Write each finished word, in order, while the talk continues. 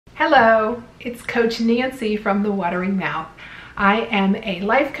Hello, it's Coach Nancy from The Watering Mouth. I am a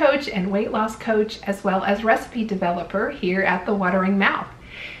life coach and weight loss coach as well as recipe developer here at The Watering Mouth.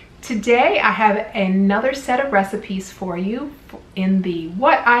 Today I have another set of recipes for you in the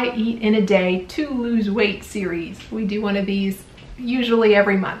What I Eat in a Day to Lose Weight series. We do one of these usually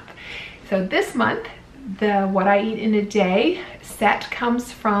every month. So this month, the What I Eat in a Day set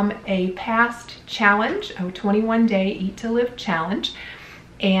comes from a past challenge, a 21-day Eat to Live challenge.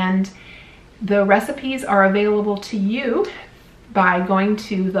 And the recipes are available to you by going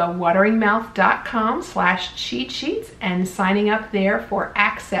to thewateringmouth.com/cheatsheets and signing up there for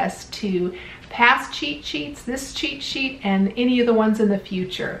access to past cheat sheets, this cheat sheet, and any of the ones in the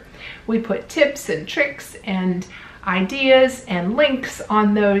future. We put tips and tricks and ideas and links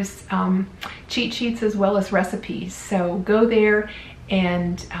on those cheat sheets as well as recipes. So go there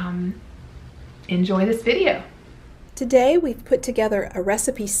and enjoy this video. Today we've put together a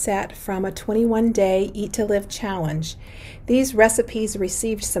recipe set from a 21-day Eat to Live challenge. These recipes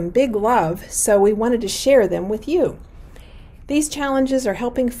received some big love, so we wanted to share them with you. These challenges are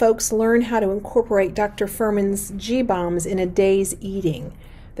helping folks learn how to incorporate Dr. Fuhrman's G-bombs in a day's eating.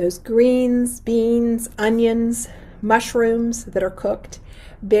 Those greens, beans, onions, mushrooms that are cooked,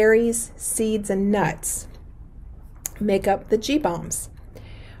 berries, seeds, and nuts make up the G-bombs.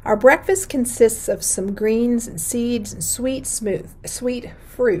 Our breakfast consists of some greens and seeds and sweet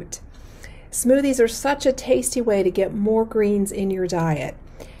fruit. Smoothies are such a tasty way to get more greens in your diet.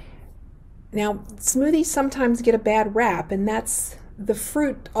 Now, smoothies sometimes get a bad rap, and that's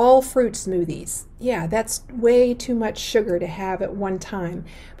the all fruit smoothies. Yeah, that's way too much sugar to have at one time.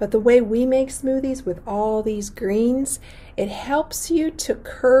 But the way we make smoothies with all these greens, it helps you to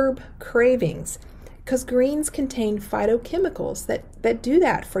curb cravings. Because greens contain phytochemicals that do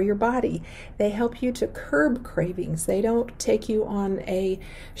that for your body. They help you to curb cravings. They don't take you on a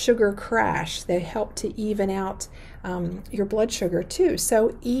sugar crash. They help to even out your blood sugar too.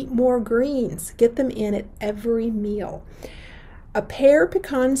 So eat more greens. Get them in at every meal. A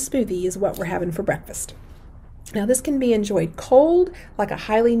pear-pecan smoothie is what we're having for breakfast. Now this can be enjoyed cold, like a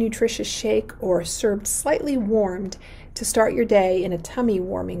highly nutritious shake, or served slightly warmed to start your day in a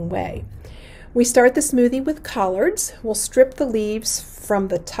tummy-warming way. We start the smoothie with collards. We'll strip the leaves from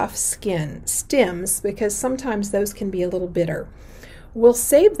the tough stems, because sometimes those can be a little bitter. We'll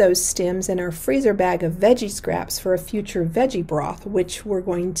save those stems in our freezer bag of veggie scraps for a future veggie broth, which we're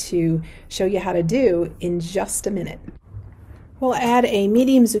going to show you how to do in just a minute. We'll add a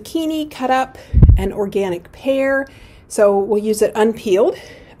medium zucchini cut up, an organic pear, so we'll use it unpeeled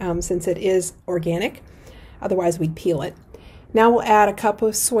since it is organic, otherwise we'd peel it. Now we'll add a cup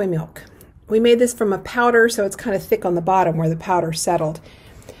of soy milk. We made this from a powder, so it's kind of thick on the bottom where the powder settled.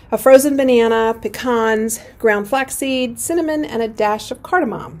 A frozen banana, pecans, ground flaxseed, cinnamon, and a dash of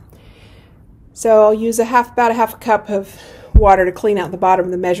cardamom. So I'll use about a half a cup of water to clean out the bottom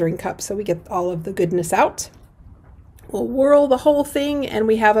of the measuring cup so we get all of the goodness out. We'll whirl the whole thing, and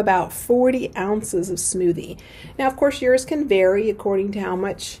we have about 40 ounces of smoothie. Now, of course, yours can vary according to how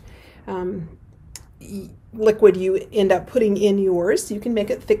much liquid you end up putting in yours. You can make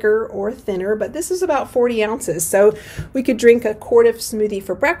it thicker or thinner, but this is about 40 ounces. So we could drink a quart of smoothie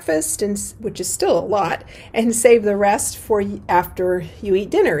for breakfast, which is still a lot, and save the rest for after you eat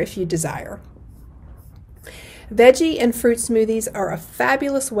dinner if you desire. Veggie and fruit smoothies are a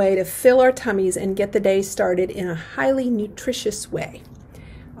fabulous way to fill our tummies and get the day started in a highly nutritious way.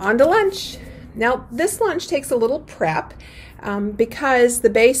 On to lunch. Now, this lunch takes a little prep. Because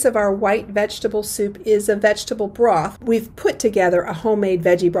the base of our white vegetable soup is a vegetable broth, we've put together a homemade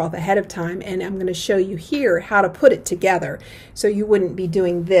veggie broth ahead of time, and I'm going to show you here how to put it together so you wouldn't be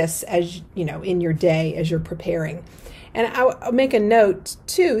doing this as in your day as you're preparing. And I'll make a note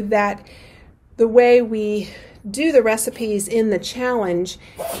too that the way we do the recipes in the challenge,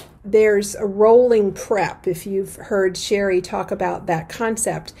 there's a rolling prep. If you've heard Sherry talk about that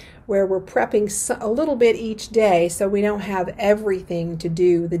concept, where we're prepping a little bit each day so we don't have everything to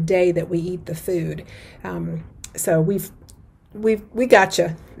do the day that we eat the food. So we got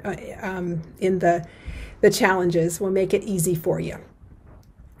you in the challenges. We'll make it easy for you.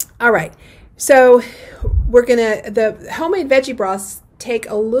 All right, so the homemade veggie broths take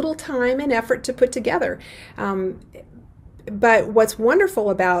a little time and effort to put together. But what's wonderful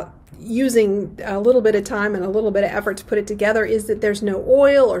about using a little bit of time and a little bit of effort to put it together is that there's no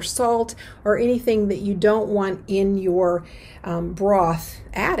oil or salt or anything that you don't want in your broth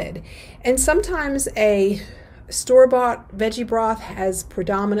added. And sometimes a store-bought veggie broth has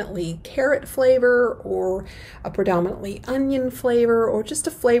predominantly carrot flavor or a predominantly onion flavor or just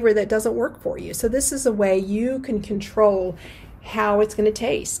a flavor that doesn't work for you. So this is a way you can control how it's going to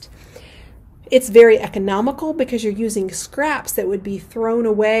taste. It's very economical because you're using scraps that would be thrown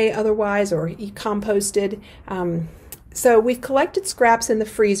away otherwise or composted. So we've collected scraps in the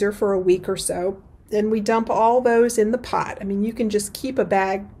freezer for a week or so, and we dump all those in the pot. I mean, you can just keep a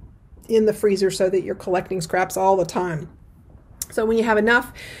bag in the freezer so that you're collecting scraps all the time. So when you have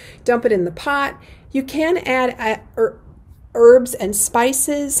enough, dump it in the pot. You can add herbs and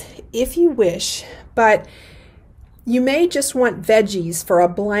spices if you wish, but you may just want veggies for a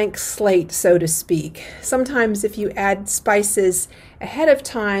blank slate, so to speak. Sometimes if you add spices ahead of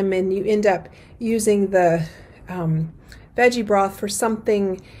time and you end up using the veggie broth for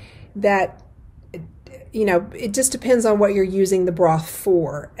something that, you know, it just depends on what you're using the broth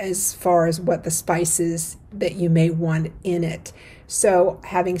for as far as what the spices that you may want in it. So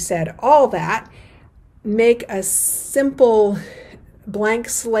having said all that, make a simple blank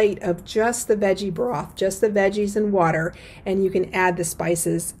slate of just the veggie broth, just the veggies and water, and you can add the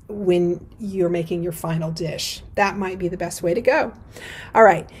spices when you're making your final dish. That might be the best way to go. All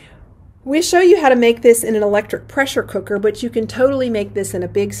right, we show you how to make this in an electric pressure cooker, but you can totally make this in a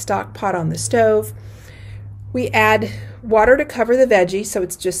big stock pot on the stove. We add water to cover the veggies, so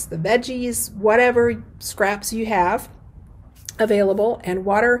it's just the veggies, whatever scraps you have available, and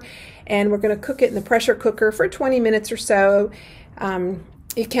water, and we're going to cook it in the pressure cooker for 20 minutes or so.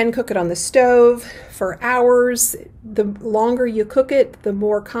 You can cook it on the stove for hours. The longer you cook it, the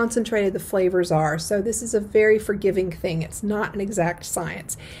more concentrated the flavors are. So this is a very forgiving thing. It's not an exact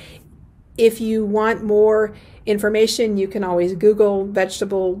science. If you want more information, you can always Google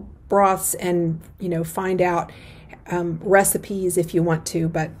vegetable broths and, you know, find out recipes if you want to,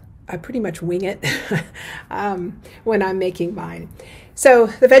 but I pretty much wing it when I'm making mine. So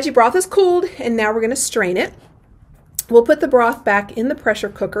the veggie broth is cooled, and now we're going to strain it. We'll put the broth back in the pressure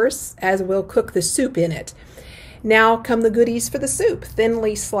cookers as we'll cook the soup in it. Now come the goodies for the soup.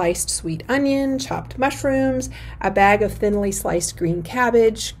 Thinly sliced sweet onion, chopped mushrooms, a bag of thinly sliced green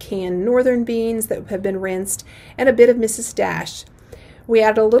cabbage, canned northern beans that have been rinsed, and a bit of Mrs. Dash. We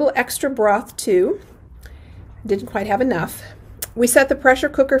added a little extra broth too. Didn't quite have enough. We set the pressure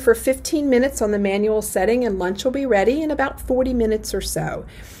cooker for 15 minutes on the manual setting, and lunch will be ready in about 40 minutes or so.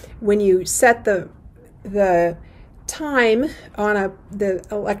 When you set the time on the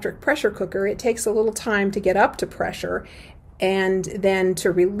electric pressure cooker, it takes a little time to get up to pressure and then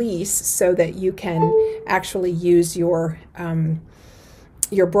to release so that you can actually use your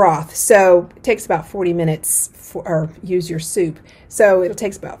broth. So it takes about 40 minutes or use your soup. So it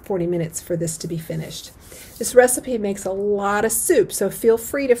takes about 40 minutes for this to be finished. This recipe makes a lot of soup, so feel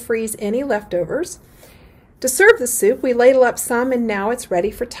free to freeze any leftovers. To serve the soup, we ladle up some, and now it's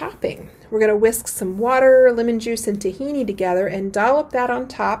ready for topping. We're going to whisk some water, lemon juice, and tahini together and dollop that on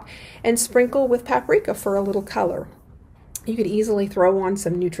top and sprinkle with paprika for a little color. You could easily throw on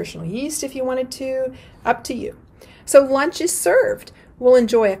some nutritional yeast if you wanted to, up to you. So lunch is served. We'll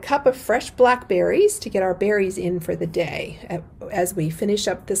enjoy a cup of fresh blackberries to get our berries in for the day as we finish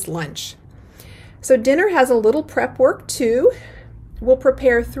up this lunch. So dinner has a little prep work too. We'll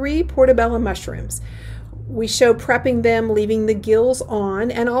prepare 3 portobello mushrooms. We show prepping them, leaving the gills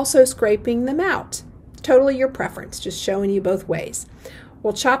on, and also scraping them out. Totally your preference, just showing you both ways.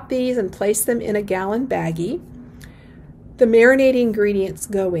 We'll chop these and place them in a gallon baggie. The marinating ingredients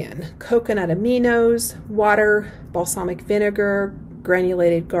go in: coconut aminos, water, balsamic vinegar,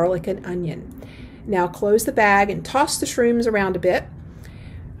 granulated garlic, and onion. Now close the bag and toss the shrooms around a bit.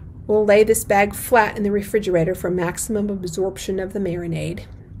 We'll lay this bag flat in the refrigerator for maximum absorption of the marinade.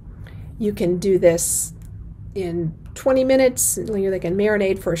 You can do this in 20 minutes. They can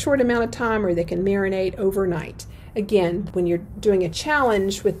marinate for a short amount of time, or they can marinate overnight. Again, when you're doing a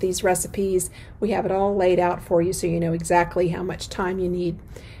challenge with these recipes, we have it all laid out for you so you know exactly how much time you need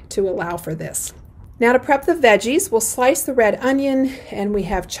to allow for this. Now to prep the veggies, we'll slice the red onion, and we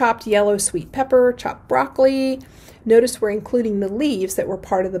have chopped yellow sweet pepper, chopped broccoli. Notice we're including the leaves that were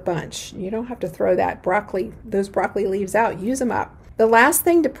part of the bunch. You don't have to throw those broccoli leaves out. Use them up. The last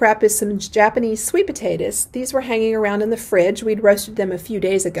thing to prep is some Japanese sweet potatoes. These were hanging around in the fridge. We'd roasted them a few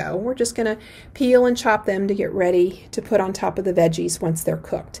days ago. We're just going to peel and chop them to get ready to put on top of the veggies once they're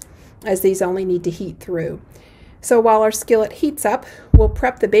cooked, as these only need to heat through. So while our skillet heats up, we'll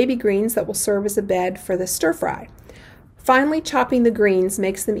prep the baby greens that will serve as a bed for the stir fry. Finely chopping the greens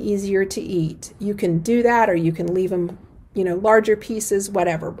makes them easier to eat. You can do that, or you can leave them, larger pieces,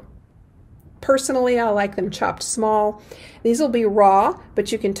 whatever. Personally, I like them chopped small. These will be raw,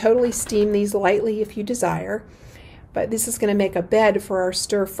 but you can totally steam these lightly if you desire. But this is going to make a bed for our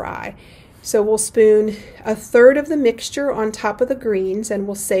stir fry. So we'll spoon 1/3 of the mixture on top of the greens, and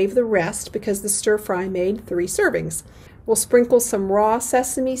we'll save the rest because the stir fry made 3 servings. We'll sprinkle some raw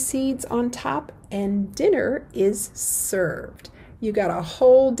sesame seeds on top, and dinner is served. You got a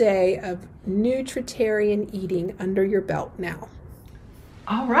whole day of nutritarian eating under your belt now.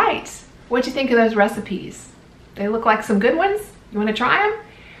 All right. What'd you think of those recipes? They look like some good ones? You want to try them?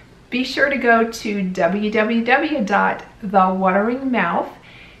 Be sure to go to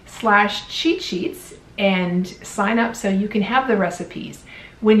www.thewateringmouth.com/cheatsheets and sign up so you can have the recipes.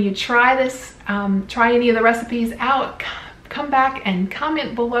 When you try this, try any of the recipes out, come back and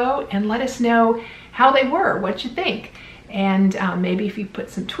comment below and let us know how they were, what you think. And maybe if you put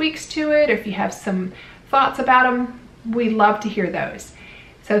some tweaks to it, or if you have some thoughts about them, we'd love to hear those.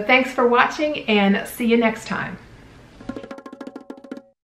 So thanks for watching, and see you next time.